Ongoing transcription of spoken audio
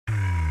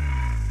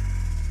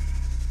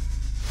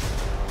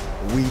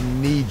We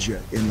need you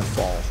in the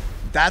fall.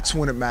 That's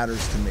when it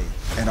matters to me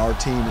and our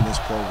team in this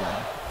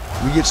program.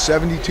 We get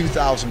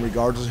 72,000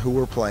 regardless of who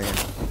we're playing.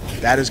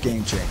 That is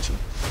game-changing.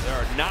 There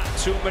are not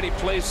too many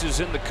places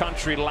in the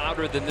country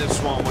louder than this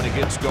one when it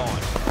gets going.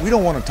 We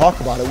don't want to talk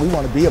about it. We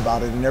want to be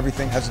about it, and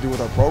everything has to do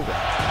with our program.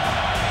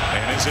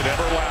 And is it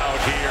ever loud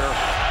here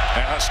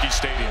at Husky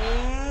Stadium?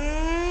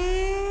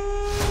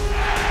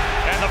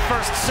 And the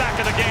first sack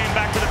of the game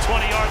back to the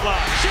 20-yard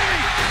line.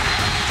 Jimmy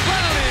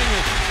Browning,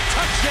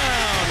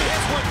 touchdown.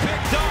 This one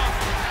picked off.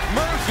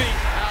 Murphy.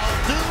 I'll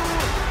do,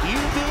 you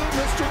do,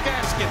 Mr.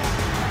 Gaskin.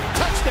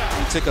 Touchdown.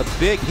 He took a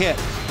big hit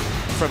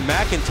from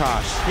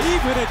McIntosh.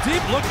 Even a deep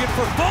looking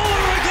for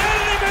Fuller again,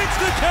 and he makes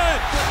the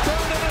catch. The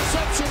third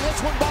interception, this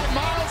one by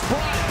Miles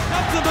Bryant.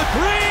 Up to the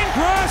green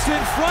grass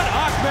in front,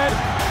 Ahmed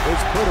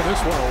is putting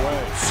this one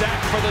away. Sack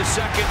for the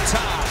second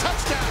time.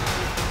 Touchdown,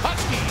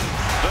 Huskies.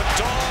 The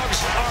dogs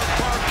are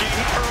barking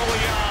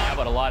early on.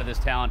 But a lot of this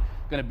talent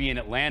going to be in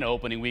Atlanta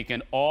opening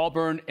weekend.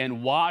 Auburn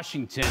and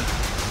Washington.